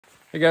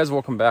Hey guys,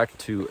 welcome back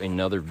to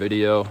another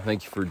video.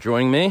 Thank you for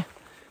joining me.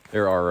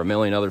 There are a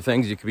million other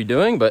things you could be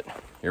doing, but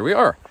here we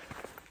are.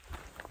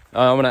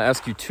 I'm going to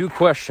ask you two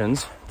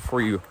questions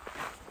before you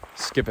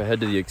skip ahead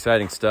to the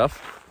exciting stuff.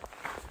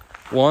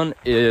 One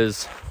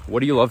is, what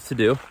do you love to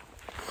do?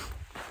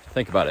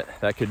 Think about it.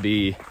 That could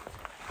be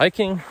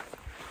hiking,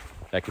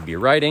 that could be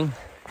riding,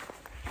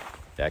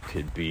 that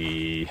could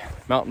be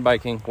mountain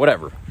biking,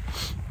 whatever.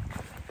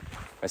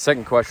 My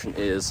second question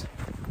is,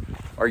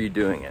 are you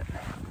doing it?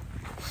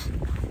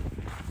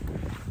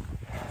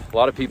 A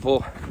lot of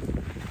people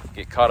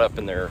get caught up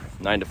in their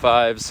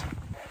 9-to-5s,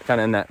 kind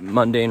of in that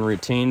mundane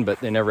routine, but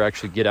they never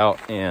actually get out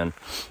and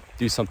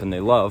do something they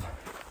love.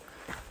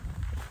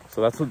 So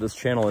that's what this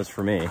channel is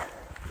for me.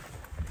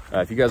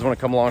 If you guys want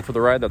to come along for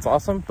the ride, that's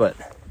awesome, but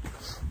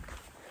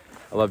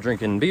I love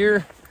drinking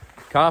beer,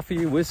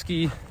 coffee,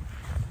 whiskey,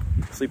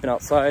 sleeping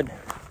outside,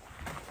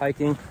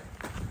 hiking,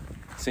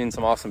 seeing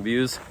some awesome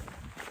views.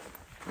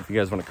 If you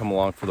guys want to come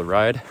along for the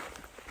ride,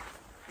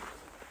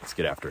 let's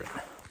get after it.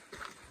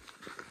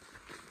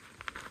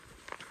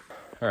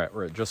 All right,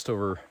 we're at just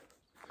over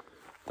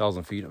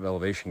 1,000 feet of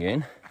elevation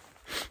gain.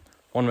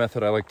 One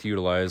method I like to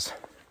utilize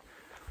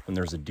when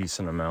there's a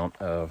decent amount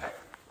of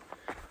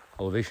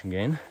elevation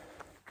gain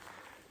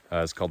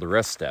is called the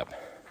rest step.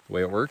 The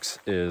way it works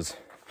is,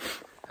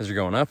 as you're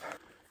going up,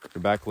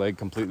 your back leg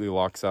completely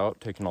locks out,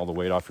 taking all the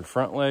weight off your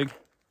front leg,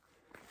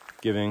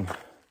 giving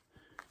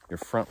your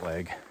front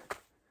leg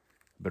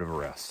a bit of a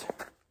rest.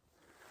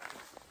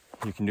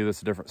 You can do this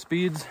at different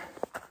speeds.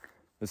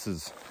 This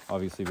is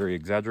obviously very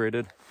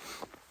exaggerated,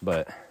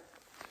 but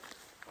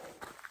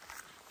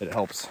it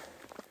helps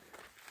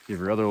give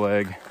your other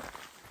leg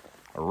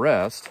a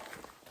rest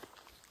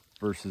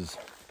versus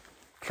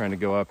trying to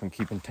go up and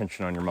keeping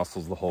tension on your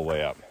muscles the whole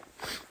way up.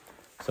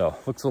 So,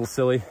 looks a little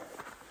silly,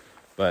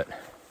 but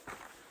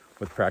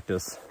with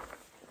practice,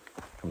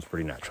 comes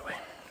pretty naturally.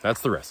 That's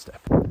the rest step.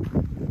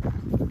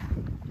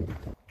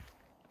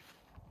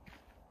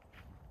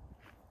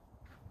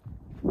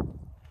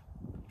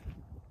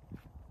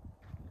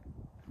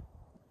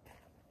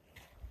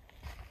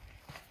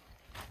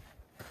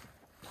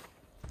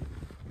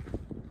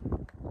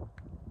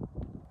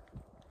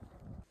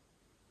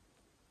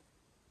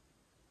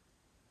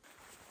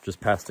 Just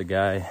passed a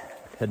guy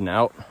heading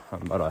out.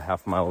 I'm about a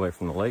half mile away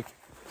from the lake.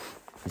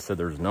 He said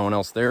there's no one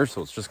else there,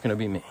 so it's just gonna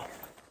be me.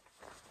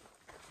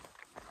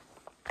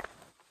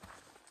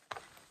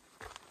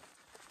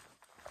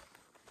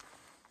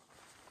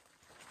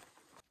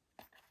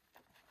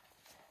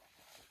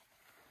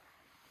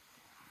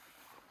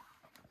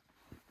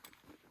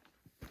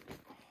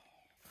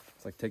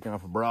 It's like taking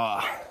off a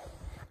bra.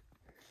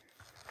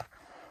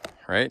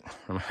 Right?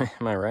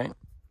 Am I right?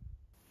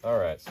 All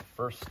right, so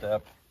first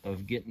step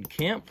of getting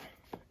camp,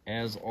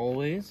 as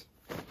always,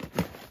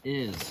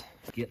 is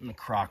getting the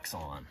Crocs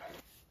on.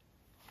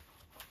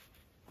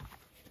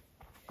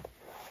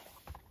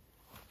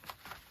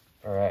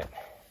 All right,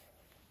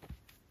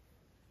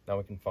 now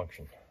we can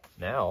function.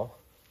 Now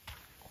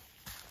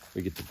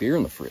we get the beer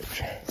in the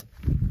fridge.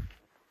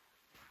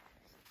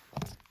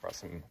 Brought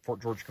some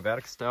Fort George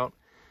Cavatica Stout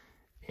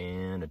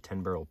and a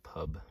 10-barrel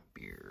pub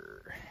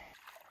beer.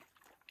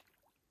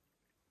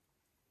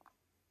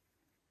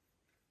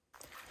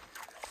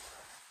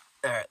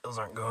 All right, those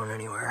aren't going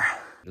anywhere.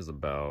 It is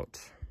about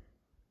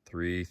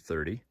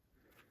 3:30.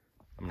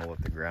 I'm gonna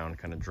let the ground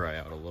kind of dry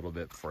out a little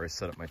bit before I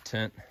set up my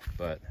tent,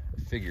 but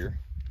I figure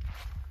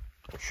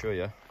I'll show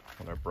you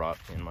what I brought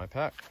in my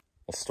pack.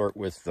 I'll start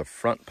with the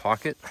front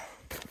pocket.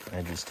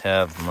 I just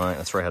have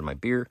that's where I had my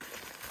beer.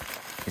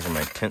 These are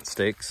my tent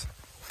stakes.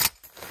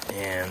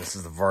 And this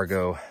is the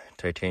Vargo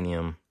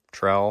titanium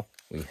trowel.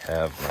 We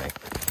have my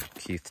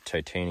Keith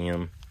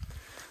titanium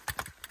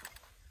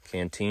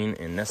canteen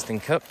and nesting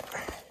cup.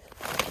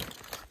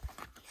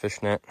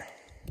 Fishnet.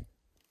 I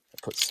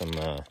put some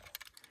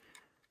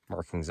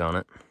markings on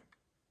it.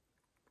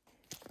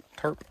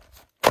 Tarp.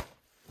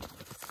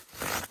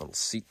 Little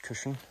seat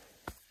cushion.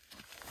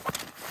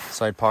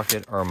 Side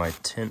pocket are my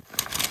tent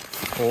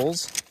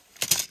poles.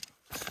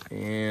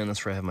 And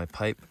that's where I have my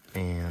pipe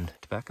and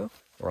tobacco.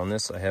 Or on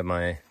this, I have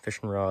my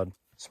fishing rod,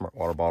 smart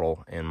water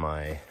bottle, and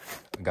my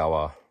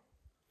Agawa,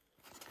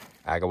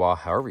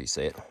 however you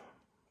say it,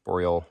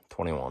 Boreal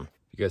 21.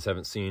 If you guys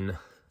haven't seen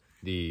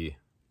the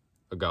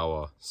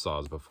Agawa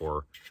saws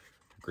before,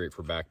 great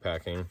for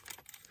backpacking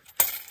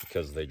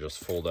because they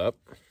just fold up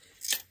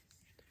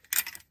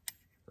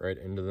right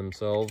into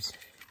themselves,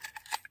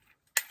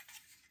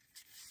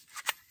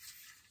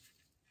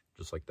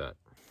 just like that.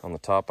 On the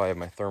top, I have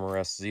my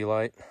Thermarest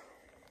Z-Lite,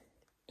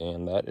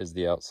 and that is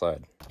the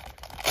outside.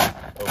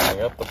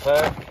 Opening up the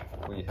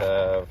pack, we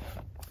have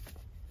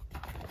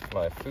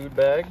my food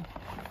bag,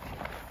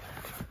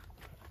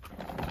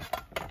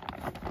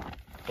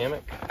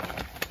 hammock,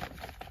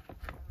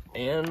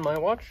 and my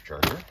watch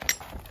charger,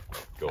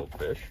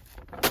 goldfish,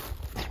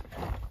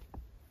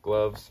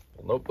 gloves,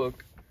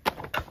 notebook,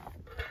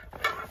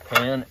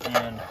 pan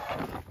and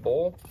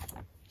bowl,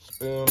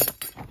 spoon,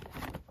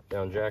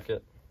 down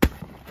jacket,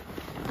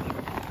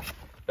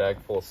 bag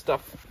full of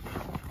stuff,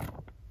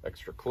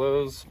 extra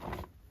clothes,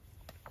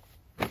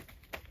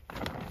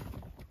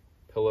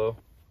 pillow,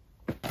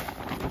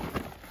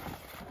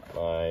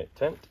 my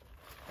tent,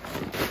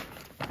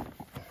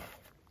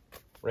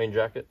 rain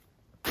jacket,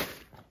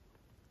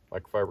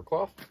 microfiber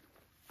cloth,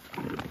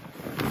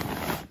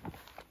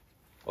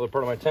 other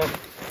part of my tent,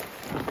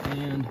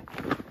 and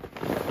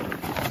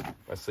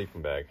my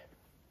sleeping bag.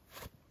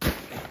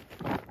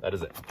 That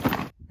is it.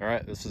 All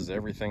right, this is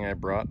everything I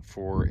brought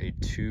for a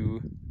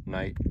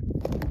 2-night,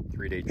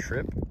 3-day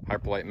trip.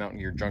 Hyperlite Mountain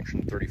Gear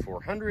Junction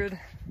 3400,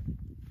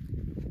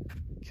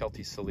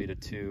 Kelty Salida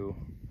 2,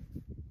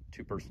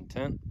 2-person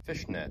tent,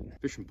 fishnet,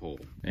 fishing pole.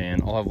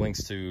 And I'll have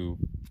links to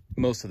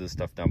most of this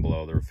stuff down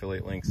below. They're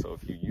affiliate links, so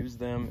if you use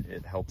them,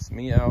 it helps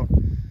me out.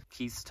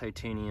 Keith's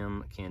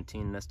Titanium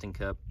Canteen Nesting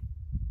Cup,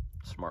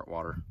 Smart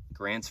Water.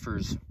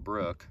 Gransfors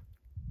Brook,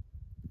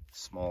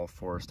 small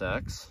forest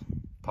axe,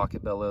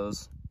 pocket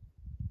bellows,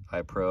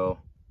 High Pro,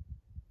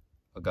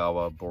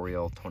 Agawa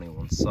Boreal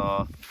 21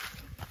 saw,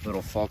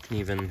 little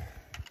Falkneven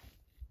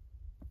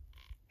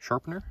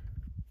sharpener.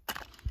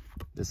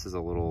 This is a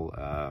little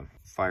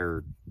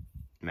fire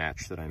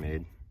match that I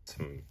made.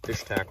 Some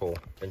fish tackle,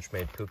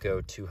 Benchmade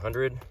Puko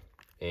 200,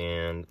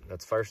 and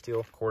that's fire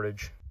steel,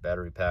 cordage,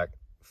 battery pack,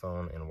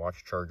 phone and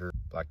watch charger,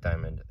 black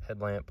diamond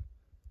headlamp,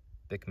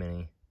 Bic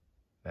Mini,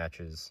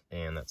 matches,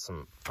 and that's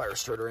some fire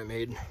starter I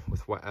made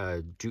with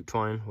jute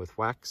twine with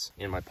wax.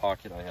 In my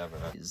pocket I have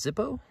a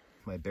Zippo,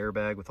 my bear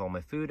bag with all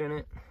my food in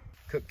it.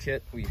 Cook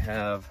kit, we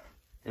have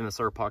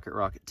MSR Pocket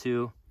Rocket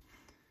 2,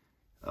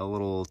 a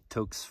little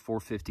Toaks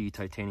 450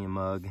 titanium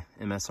mug,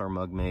 MSR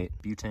mug mate,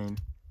 butane,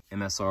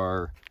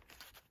 MSR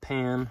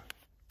pan,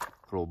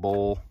 little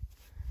bowl,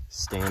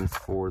 stand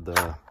for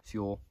the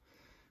fuel.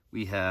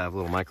 We have a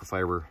little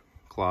microfiber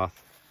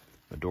cloth,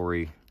 a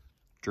Dory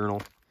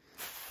journal,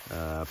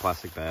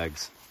 plastic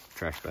bags,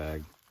 trash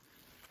bag,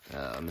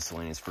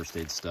 miscellaneous first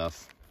aid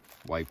stuff,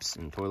 wipes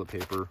and toilet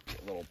paper,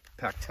 a little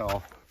pack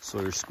towel,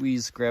 Sawyer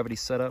Squeeze gravity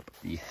setup,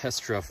 the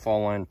Hestra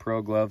Fall Line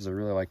Pro gloves. I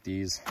really like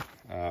these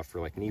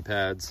for like knee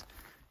pads,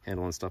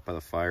 handling stuff by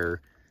the fire.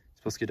 It's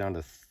supposed to get down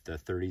to the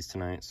 30s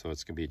tonight, so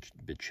it's gonna be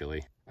a bit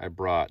chilly. I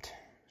brought,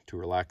 to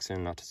relax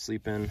in, not to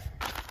sleep in,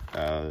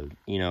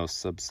 Eno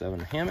Sub 7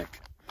 hammock,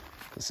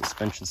 the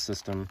suspension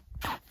system,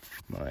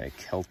 my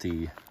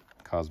Kelty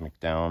Cosmic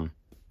Down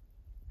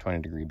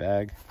 20-degree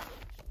bag.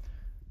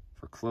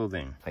 For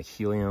clothing, a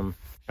Helium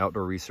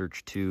Outdoor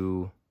Research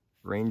 2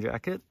 rain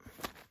jacket,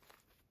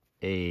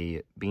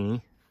 a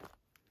beanie,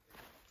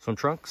 swim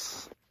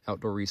trunks,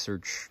 Outdoor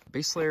Research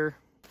base layer,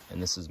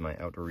 and this is my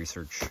Outdoor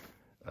Research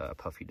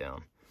puffy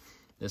down.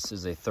 This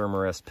is a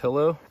Thermarest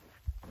pillow.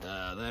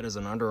 That is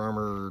an Under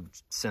Armour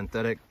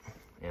synthetic,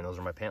 and those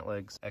are my pant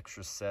legs.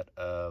 Extra set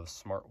of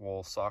smart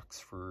wool socks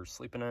for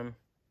sleeping in,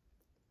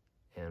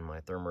 and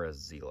my Thermarest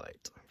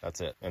Z-Lite.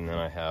 That's it. And then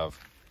I have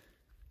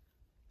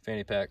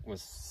fanny pack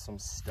with some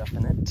stuff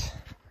in it,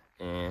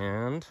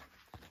 and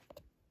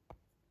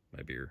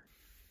my beer.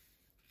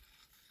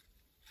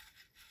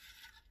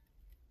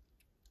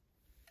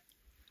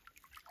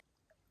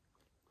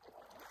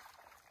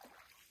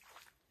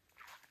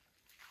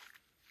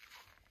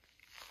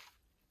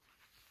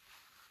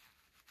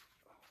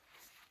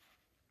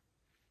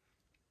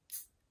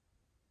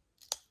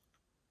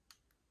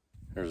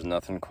 There's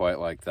nothing quite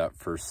like that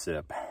first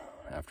sip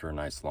after a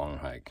nice long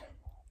hike.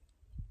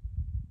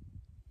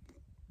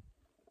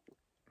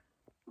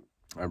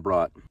 I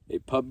brought a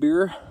pub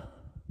beer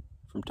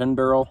from 10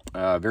 Barrel,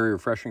 very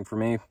refreshing for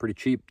me, pretty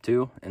cheap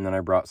too. And then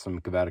I brought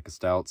some Cavatica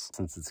Stouts.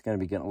 Since it's gonna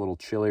be getting a little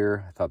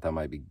chillier, I thought that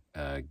might be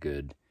a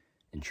good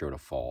intro to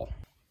fall.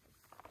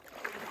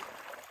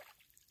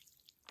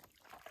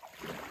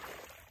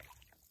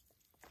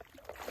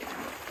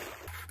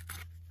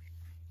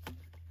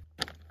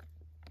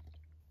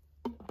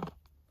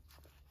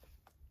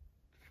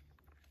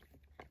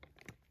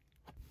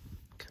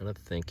 Kind of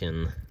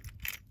thinking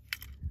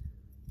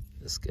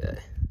this guy.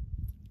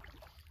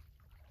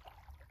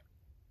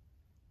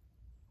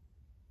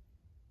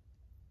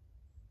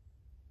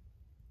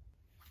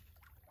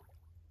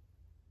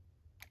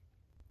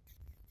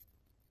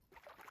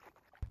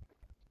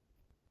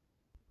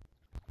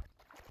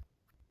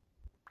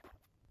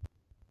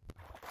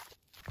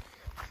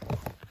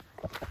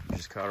 We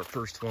just caught our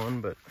first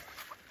one, but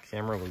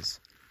camera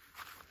was,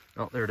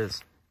 oh, there it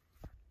is.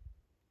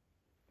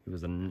 It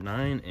was a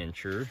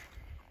 9-incher.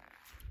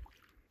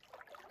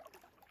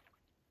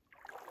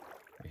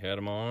 We had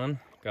him on,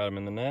 got him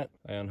in the net.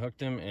 I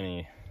unhooked him and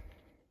he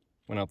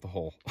went out the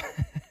hole.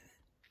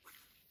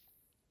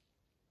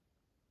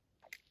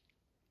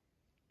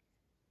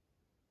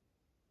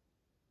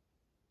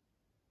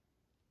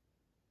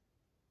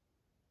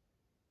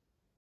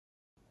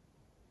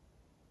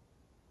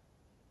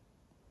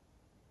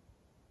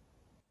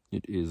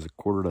 It is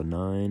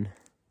 8:45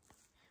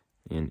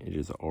 and it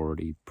is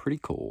already pretty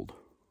cold.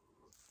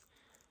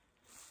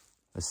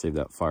 I saved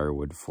that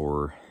firewood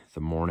for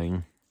the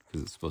morning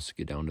because it's supposed to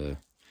get down to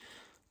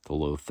the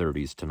low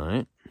 30s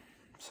tonight.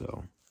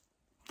 So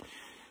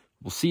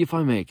we'll see if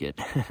I make it.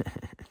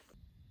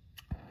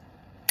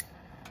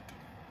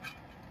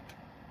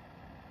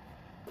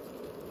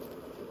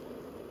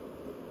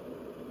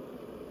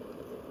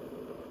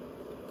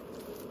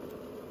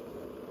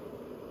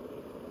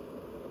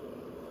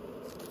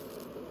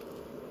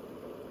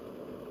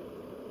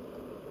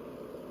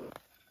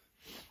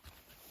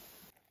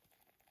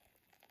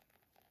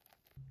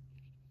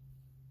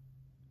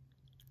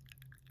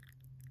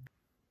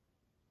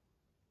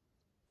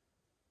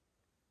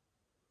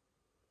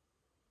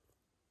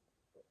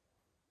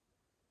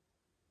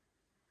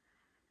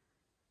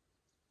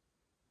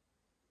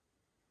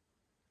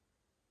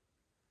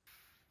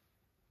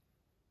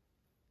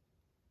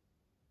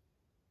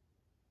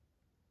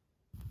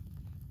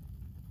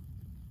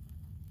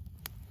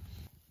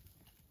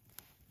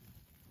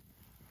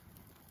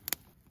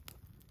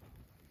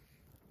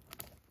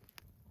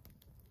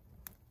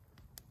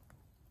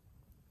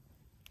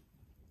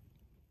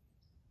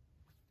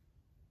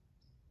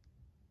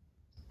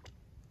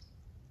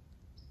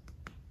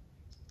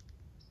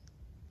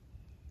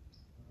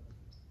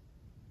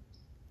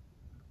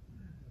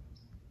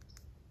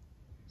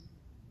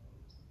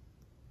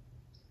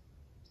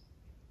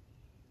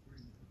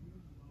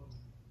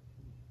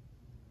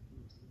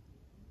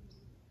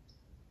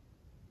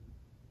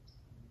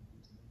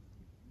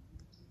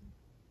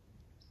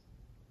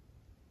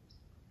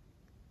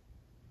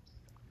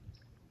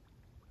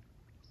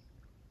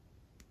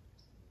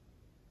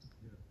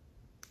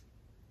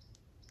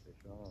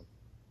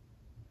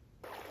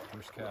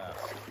 First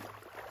cast.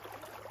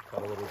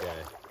 Got a little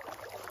guy.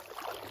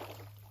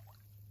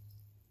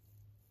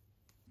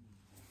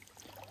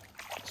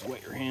 Just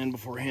wet your hand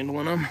before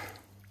handling him.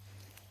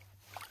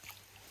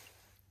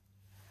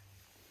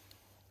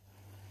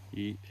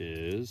 He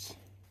is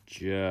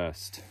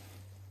just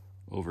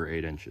over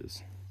 8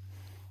 inches.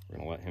 We're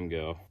gonna let him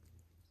go.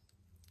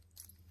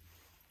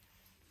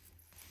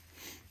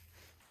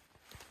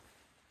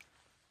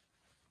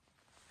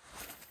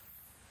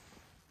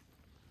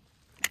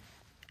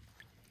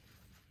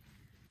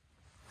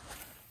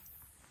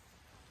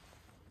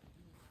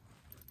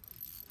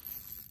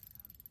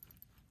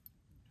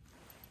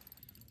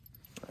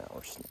 Now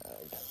we're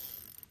snagged.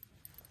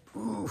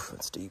 Oof,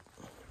 that's deep.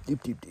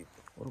 Deep, deep, deep.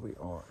 What are we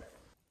on?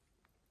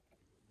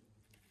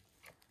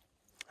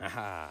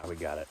 Aha, we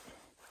got it.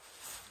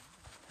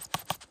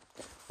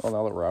 Well,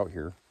 now that we're out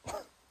here,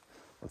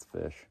 let's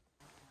fish.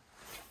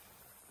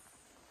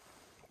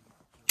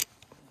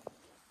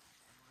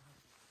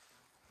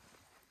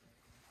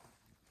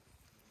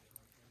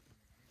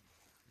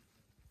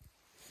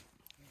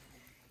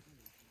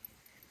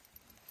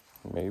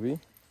 Maybe.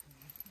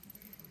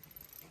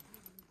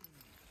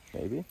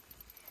 Maybe.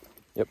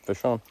 Yep,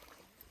 fish on.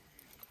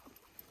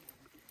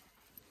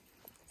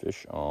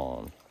 Fish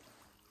on.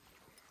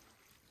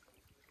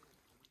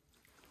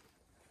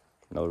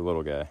 Another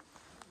little guy.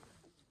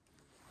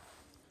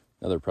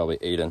 Another probably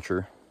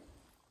 8-incher.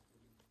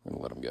 I'm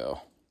gonna let him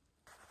go.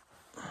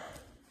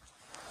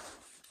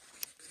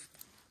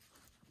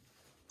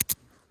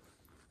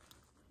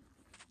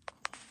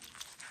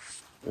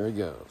 There he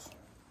goes.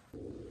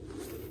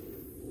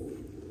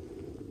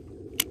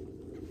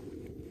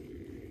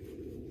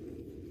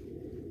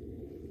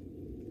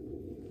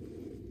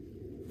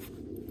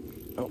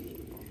 Oh,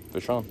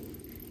 fish on.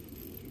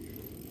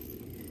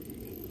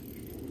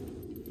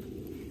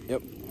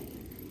 Yep.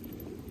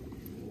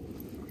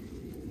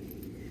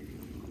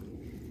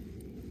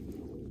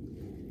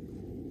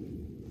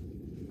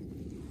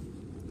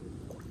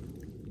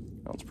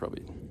 That one's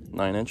probably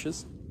 9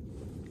 inches.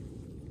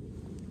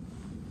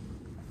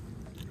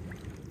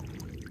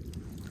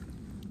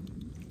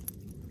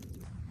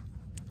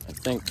 I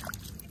think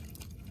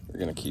we're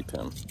gonna keep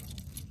him.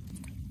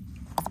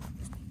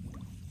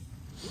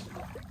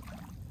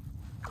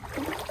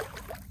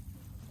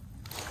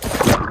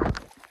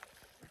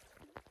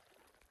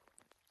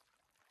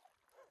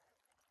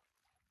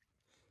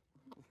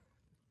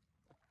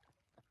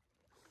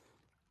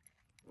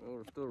 Well,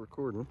 we're still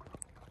recording.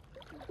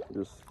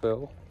 Just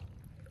fell.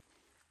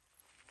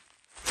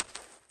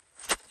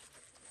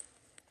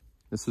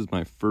 This is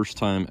my first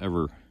time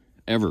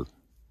ever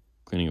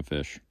cleaning a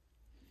fish.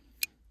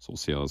 So we'll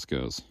see how this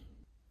goes.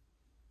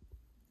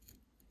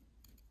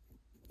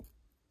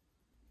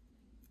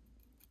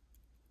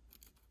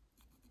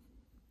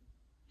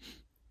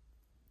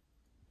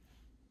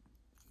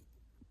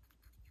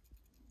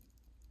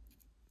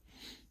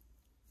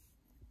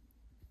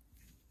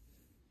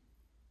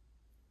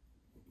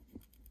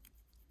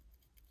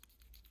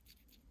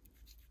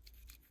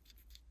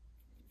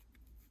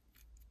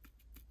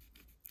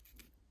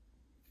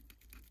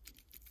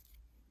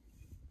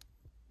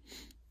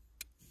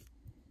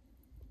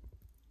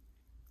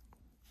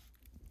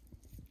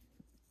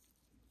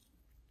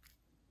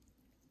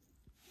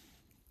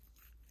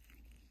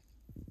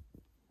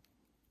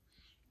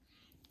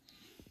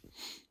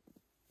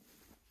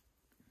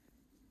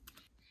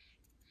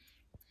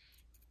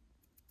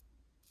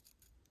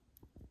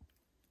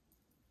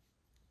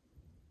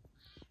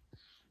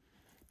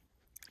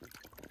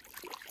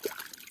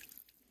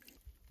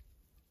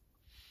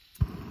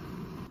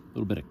 A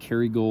little bit of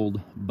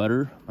Kerrygold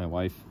butter. My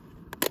wife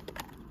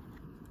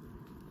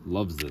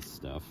loves this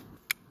stuff.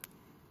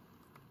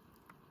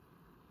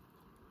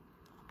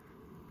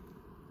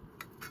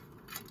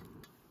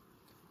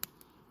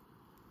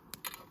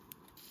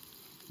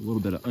 A little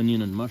bit of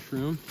onion and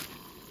mushroom.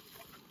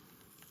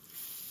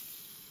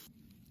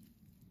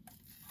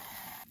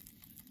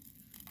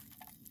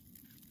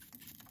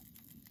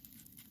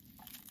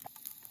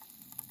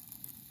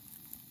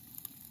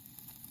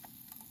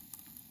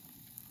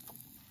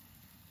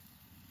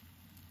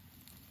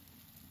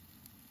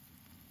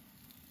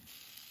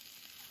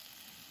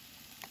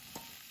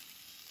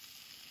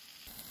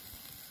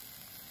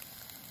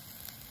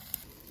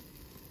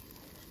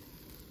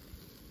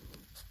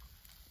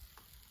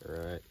 All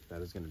right,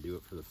 that is going to do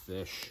it for the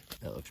fish.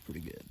 That looks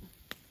pretty good.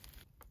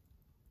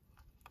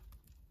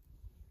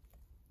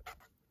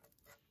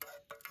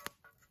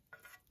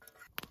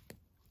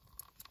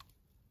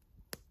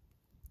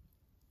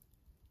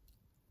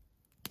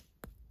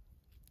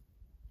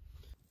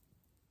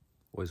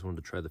 Always wanted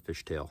to try the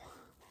fishtail.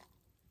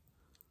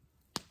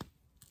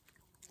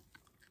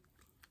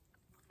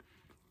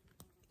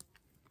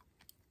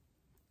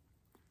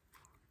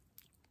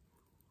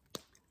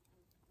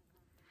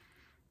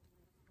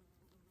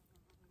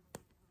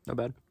 Not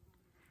bad.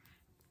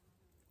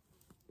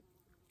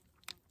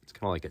 It's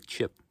kind of like a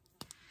chip,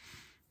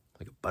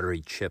 like a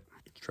buttery chip.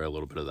 Let's try a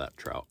little bit of that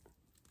trout.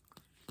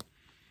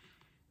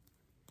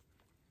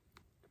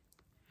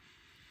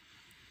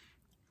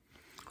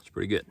 It's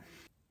pretty good.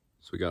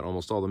 So we got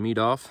almost all the meat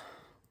off.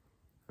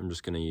 I'm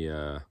just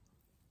gonna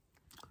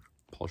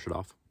polish it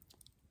off.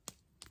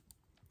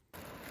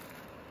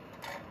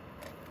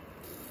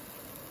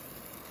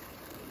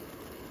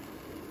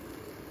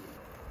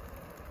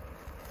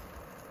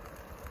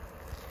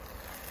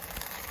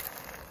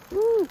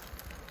 Woo!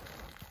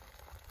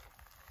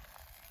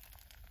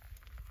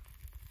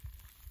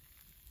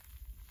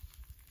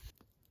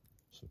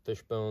 Some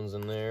fish bones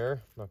in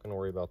there. Not gonna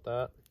worry about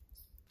that.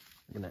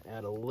 I'm gonna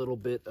add a little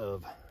bit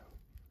of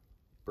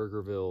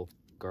Burgerville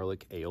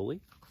garlic aioli.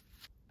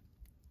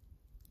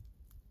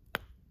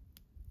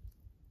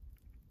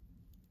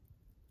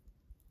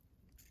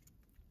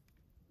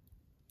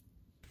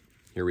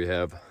 Here we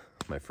have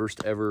my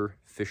first ever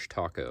fish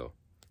taco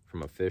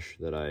from a fish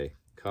that I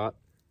caught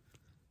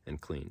and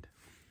cleaned.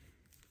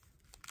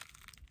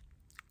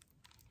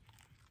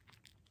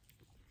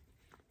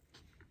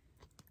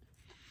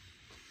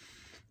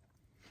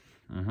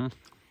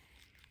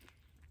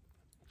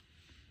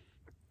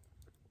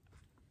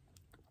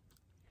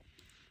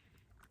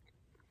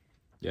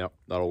 Yep,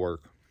 that'll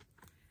work.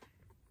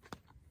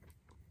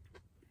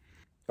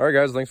 All right,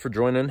 guys, thanks for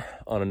joining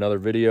on another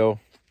video.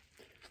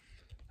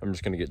 I'm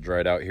just gonna get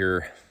dried out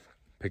here,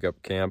 pick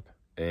up camp,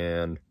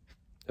 and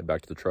head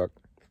back to the truck.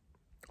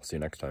 I'll see you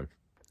next time.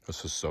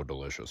 This is so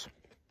delicious.